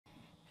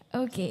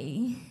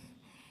Okay,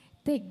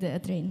 take the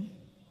train.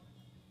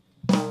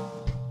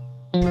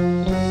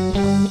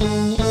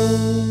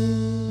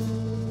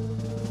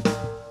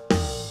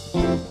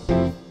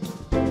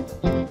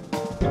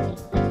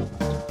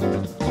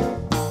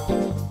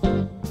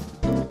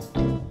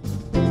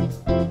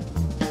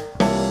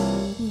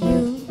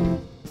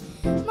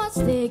 You must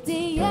take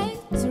the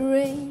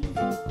train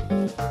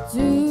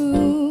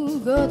to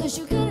go to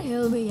Sugar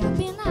Hill way up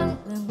in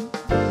Harlem.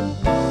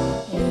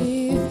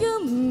 If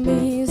you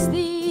miss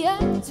the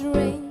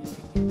train,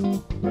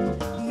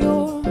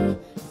 you're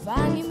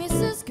finding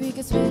Mrs.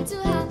 Quickest way to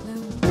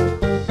Harlem.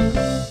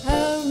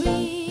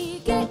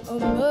 Hurry, get on,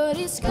 but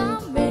it's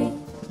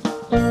coming.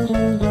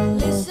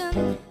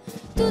 Listen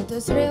to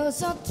those rails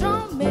so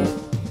drumming.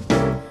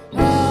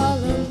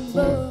 Harlem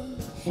boy,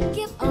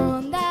 get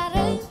on that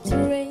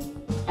train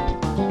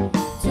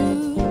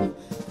to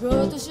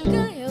go to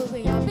Sugar Hill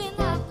way up in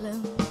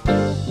Harlem.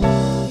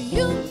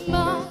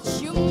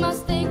 You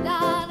must take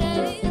that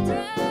train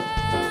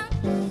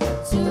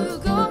to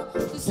go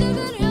to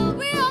Sugar Hill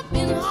way up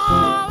in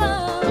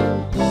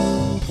Harlem.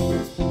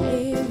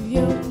 If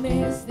you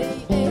miss the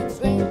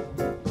train,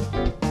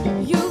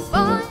 you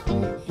find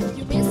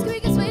you miss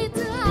quickest way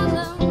to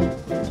Harlem.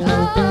 Oh,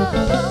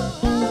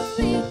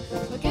 hurry,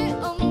 get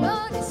on,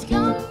 but it's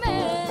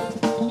coming.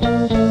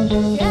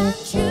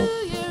 Can't you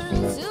hear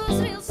those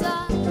wheels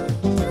are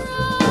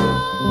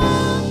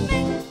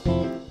drumming?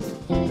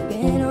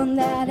 Get on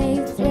that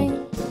train.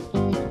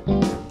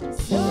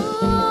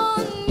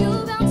 Soon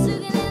you'll bounce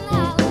again in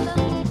Harlem.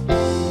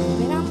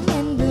 When I'm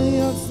in New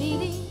York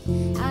City,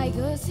 I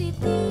go see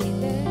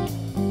there.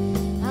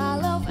 I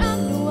love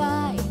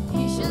NY.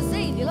 You should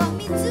say they love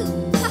me too.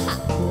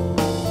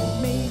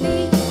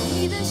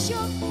 Maybe the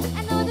show, I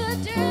know the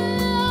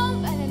drill,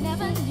 but I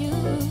never knew.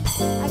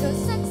 I go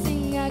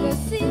sexing, I go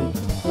see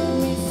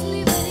Miss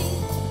Liberty.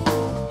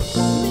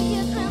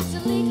 Wicked rams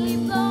and legally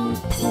blown.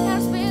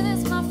 Harrisburg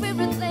is my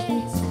favorite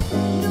place.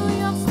 New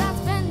York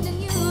starts bending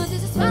you.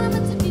 This is what I'm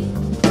meant to be.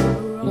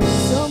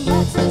 So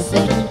much to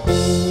say.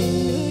 In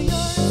New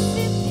York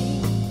City,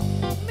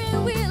 may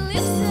we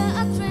listen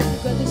a train to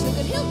go to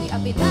Sugar Hill, we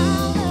up in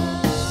Harlem.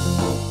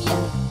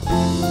 Yeah.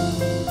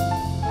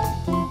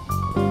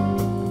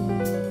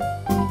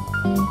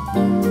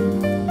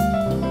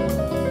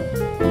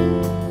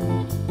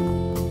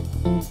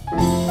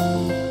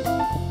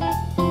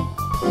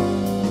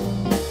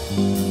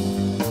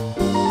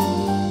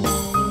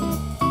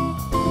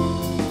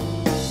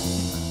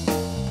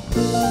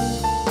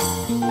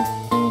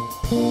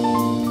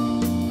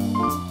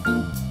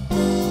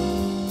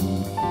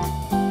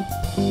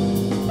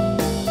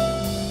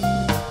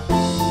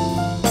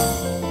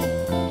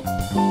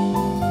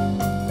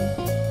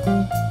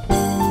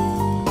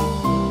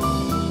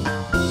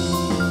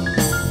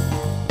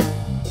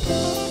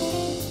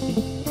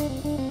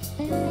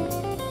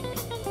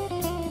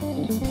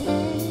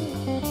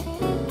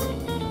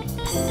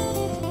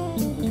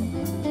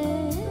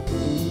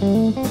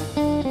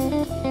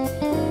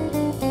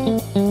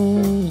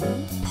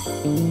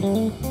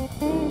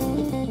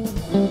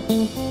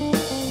 Thank you.